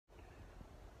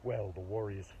Well, the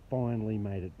Warriors finally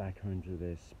made it back home to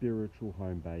their spiritual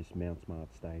home base, Mount Smart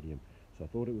Stadium. So I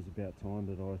thought it was about time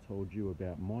that I told you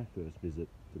about my first visit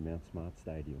to Mount Smart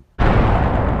Stadium.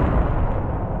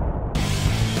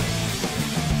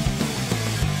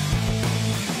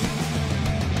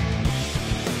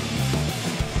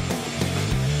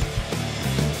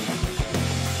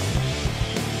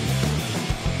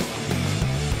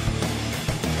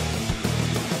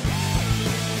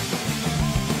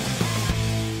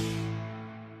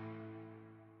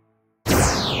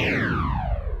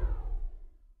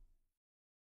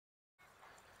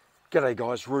 G'day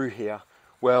guys, Roo here.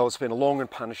 Well, it's been a long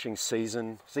and punishing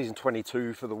season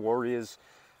 22 for the Warriors,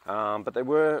 but there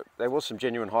was some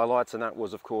genuine highlights, and that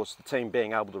was of course the team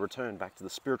being able to return back to the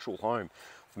spiritual home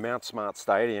of Mount Smart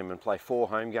Stadium and play 4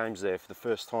 home games there for the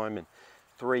first time in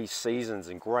 3 seasons,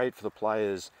 and great for the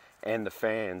players and the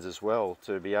fans as well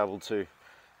to be able to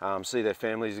see their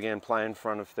families again, play in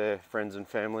front of their friends and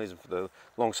families, and for the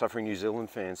long-suffering New Zealand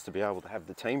fans to be able to have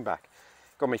the team back.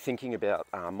 Got me thinking about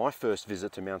my first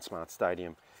visit to Mount Smart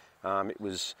Stadium. It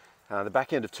was the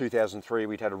back end of 2003.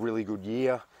 We'd had a really good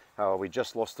year. We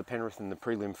just lost to Penrith in the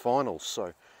prelim finals,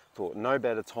 so thought no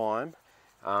better time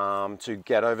to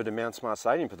get over to Mount Smart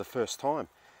Stadium for the first time.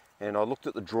 And I looked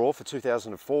at the draw for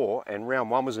 2004, and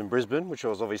round 1 was in Brisbane, which I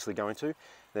was obviously going to.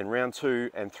 Then round 2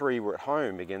 and 3 were at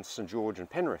home against St George and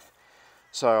Penrith.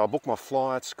 So I booked my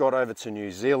flights, got over to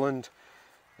New Zealand,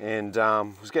 and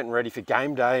was getting ready for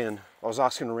game day, and I was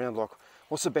asking around, like,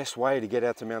 what's the best way to get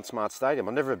out to Mount Smart Stadium?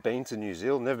 I've never been to New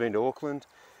Zealand, never been to Auckland.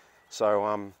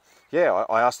 So yeah,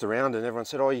 I asked around, and everyone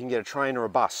said, oh, you can get a train or a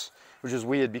bus, which is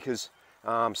weird because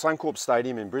Suncorp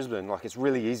Stadium in Brisbane, like, it's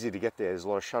really easy to get there. There's a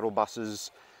lot of shuttle buses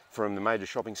from the major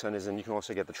shopping centres, and you can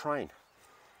also get the train.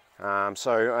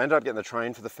 So I ended up getting the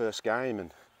train for the first game,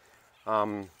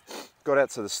 and got out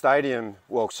to the stadium,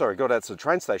 got out to the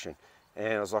train station,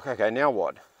 and I was like, okay, now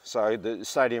what? So the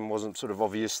stadium wasn't sort of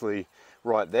obviously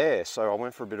right there, so I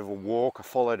went for a bit of a walk. I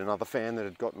followed another fan that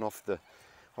had gotten off the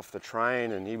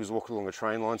train, and he was walking along a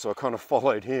train line, so I kind of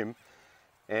followed him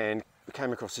and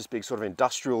came across this big sort of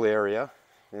industrial area.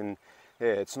 And yeah,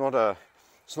 it's not a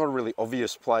really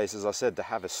obvious place, as I said, to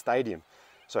have a stadium.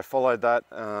 So I followed that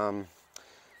and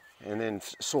then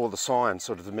saw the sign,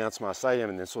 sort of the Mount Smart Stadium,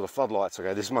 and then saw the floodlights.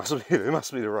 Okay, this must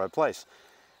be the right place.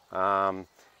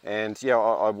 And yeah,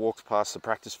 I walked past the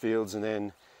practice fields, and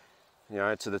then, you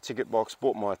know, to the ticket box,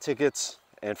 bought my tickets,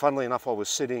 and funnily enough, I was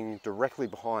sitting directly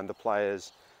behind the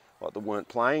players that weren't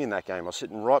playing in that game. I was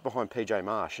sitting right behind PJ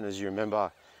Marsh, and as you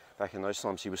remember, back in those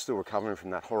times, he was still recovering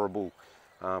from that horrible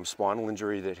spinal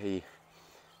injury that he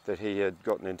had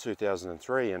gotten in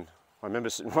 2003, and I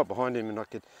remember sitting right behind him, and I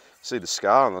could see the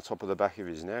scar on the top of the back of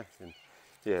his neck, and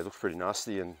yeah, it looked pretty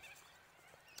nasty. And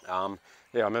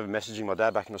yeah, I remember messaging my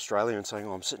dad back in Australia and saying,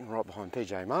 oh, I'm sitting right behind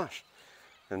PJ Marsh.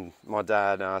 And my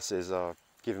dad says,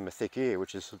 give him a thick ear,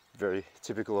 which is very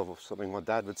typical of something my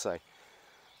dad would say.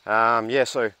 Yeah,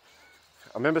 so I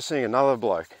remember seeing another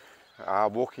bloke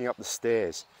walking up the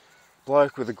stairs.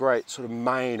 Bloke with a great sort of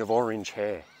mane of orange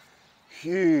hair.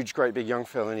 Huge, great big young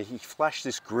fella, and he flashed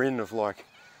this grin of like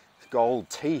gold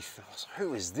teeth. I was like,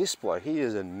 who is this bloke? He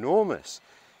is enormous.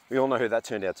 We all know who that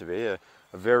turned out to be, a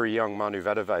very young Manu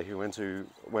Vatuvei, who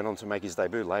went on to make his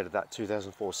debut later that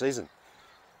 2004 season.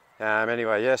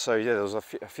 Anyway, yeah, so yeah, there was a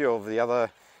few of the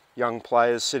other young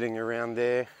players sitting around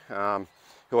there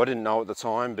who I didn't know at the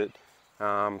time, but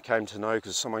came to know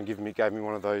because someone gave me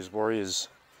one of those Warriors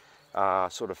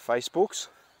sort of Facebooks,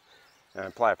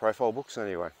 player profile books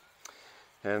anyway.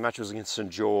 And the match was against St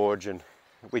George, and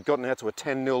we'd gotten out to a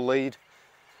 10-0 lead,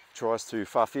 tries to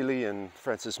Fafili and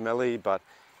Francis Melli, but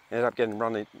ended up getting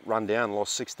run down,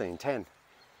 lost 16-10,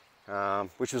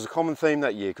 which was a common theme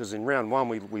that year, because in round 1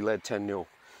 we led 10-0.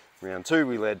 Round 2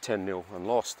 we led 10-0 and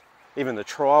lost. Even the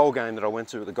trial game that I went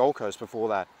to at the Gold Coast before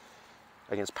that,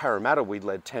 against Parramatta, we'd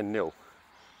led 10-0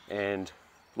 and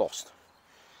lost.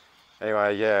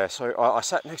 Anyway, yeah, so I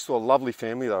sat next to a lovely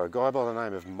family though, a guy by the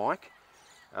name of Mike.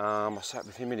 I sat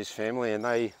with him and his family, and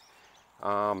they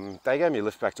gave me a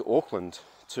lift back to Auckland,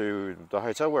 to the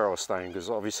hotel where I was staying, because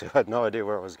obviously I had no idea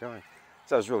where I was going.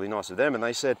 So it was really nice of them, and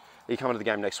they said, are you coming to the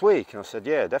game next week? And I said,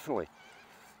 yeah, definitely.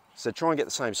 I said, try and get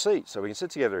the same seat so we can sit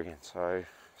together again. So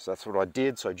that's what I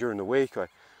did. So during the week I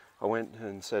went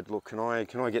and said, look, can I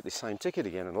get the same ticket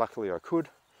again? And luckily I could,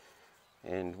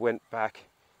 and went back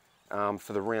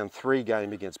for the round 3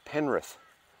 game against Penrith.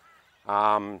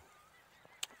 And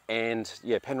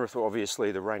yeah, Penrith were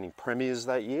obviously the reigning premiers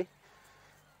that year.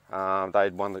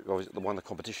 They'd won the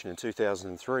competition in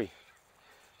 2003.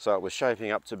 So it was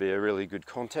shaping up to be a really good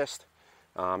contest.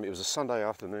 It was a Sunday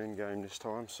afternoon game this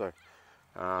time, so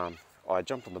I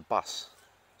jumped on the bus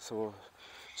to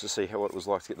see how it was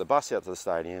like to get the bus out to the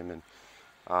stadium. And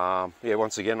yeah,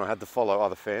 once again, I had to follow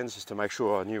other fans just to make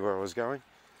sure I knew where I was going.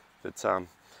 But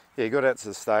yeah, got out to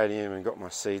the stadium and got my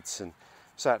seats and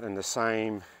sat in the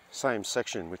same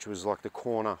section, which was like the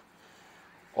corner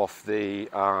off the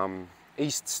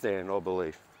east stand, I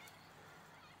believe.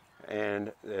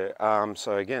 And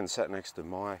so again, sat next to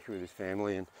Mike with his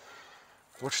family and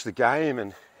watched the game.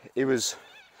 And it was,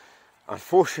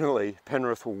 unfortunately,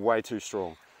 Penrith were way too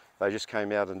strong. They just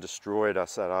came out and destroyed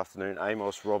us that afternoon.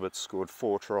 Amos Roberts scored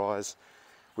 4 tries.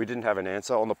 We didn't have an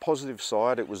answer. On the positive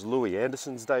side, it was Louis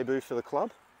Anderson's debut for the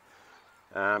club.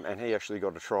 And he actually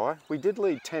got a try. We did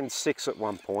lead 10-6 at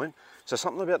one point. So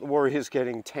something about the Warriors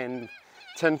getting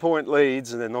 10-point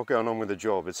leads and then not going on with the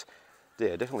job. It's,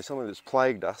 yeah, definitely something that's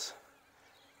plagued us.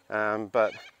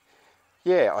 But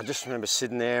yeah, I just remember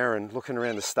sitting there and looking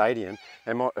around the stadium,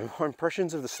 and my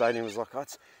impressions of the stadium was like, oh,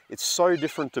 it's so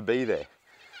different to be there.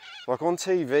 Like on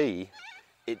TV,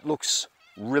 it looks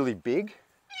really big,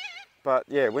 but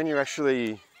yeah, when you're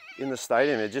actually in the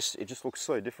stadium, it just looks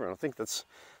so different. I think that's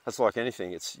like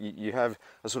anything. It's you have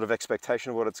a sort of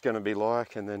expectation of what it's going to be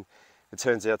like, and then it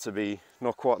turns out to be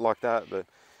not quite like that. But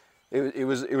it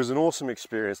was an awesome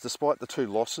experience, despite the 2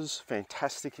 losses.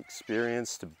 Fantastic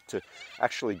experience to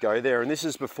actually go there, and this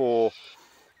is before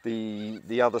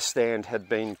the other stand had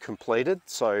been completed.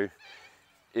 So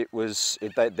there was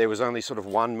only sort of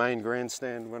one main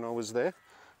grandstand when I was there.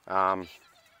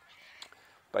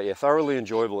 But yeah, thoroughly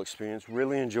enjoyable experience.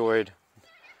 Really enjoyed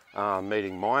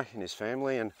meeting Mike and his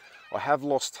family, and I have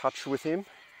lost touch with him.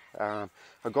 A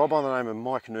guy by the name of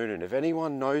Mike Noonan. If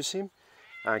anyone knows him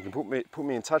and can put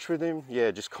me in touch with him,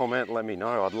 yeah, just comment and let me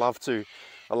know. I'd love to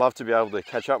be able to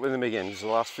catch up with him again, because the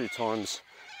last few times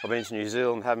I've been to New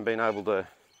Zealand haven't been able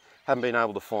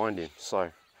to find him. So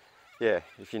yeah,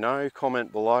 if you know,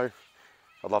 comment below.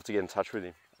 I'd love to get in touch with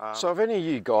him. So if any of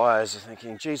you guys are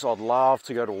thinking, geez, I'd love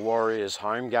to go to a Warriors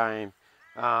home game,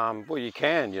 well, you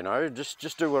can, you know,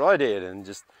 just do what I did and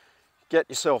just get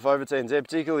yourself over to NZ,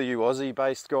 particularly you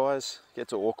Aussie-based guys. Get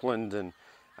to Auckland and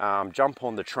jump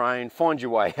on the train, find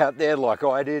your way out there like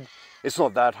I did. It's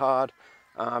not that hard.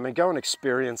 And go and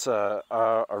experience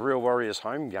a real Warriors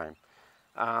home game.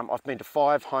 I've been to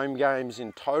 5 home games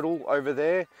in total over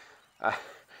there.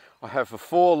 I have for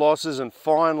 4 losses, and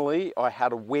finally I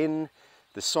had a win.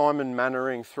 The Simon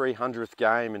Mannering 300th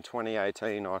game in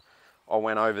 2018. I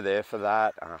went over there for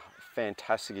that.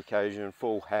 Fantastic occasion,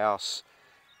 full house,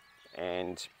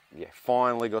 and yeah,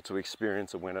 finally got to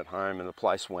experience a win at home, and the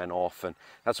place went off, and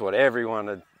that's what everyone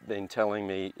had been telling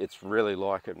me it's really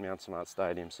like at Mount Smart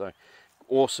Stadium. So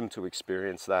awesome to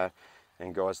experience that.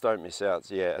 And guys, don't miss out.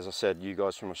 So yeah, as I said, you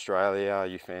guys from Australia,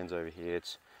 you fans over here,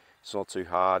 it's not too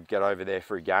hard. Get over there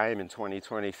for a game in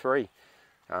 2023.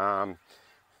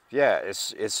 Yeah,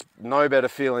 it's no better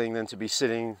feeling than to be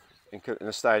sitting in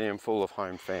a stadium full of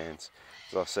home fans,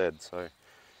 as I said. So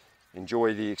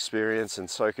enjoy the experience and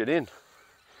soak it in.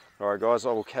 All right, guys,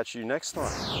 I will catch you next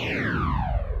time.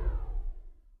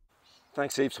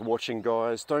 Thanks heaps for watching,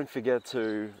 guys. Don't forget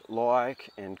to like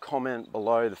and comment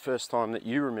below the first time that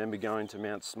you remember going to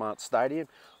Mount Smart Stadium,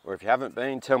 or if you haven't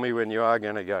been, tell me when you are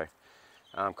going to go.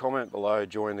 Comment below,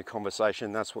 join the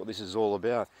conversation. That's what this is all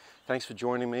about. Thanks for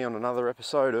joining me on another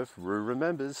episode of Roo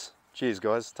Remembers. Cheers,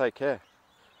 guys. Take care.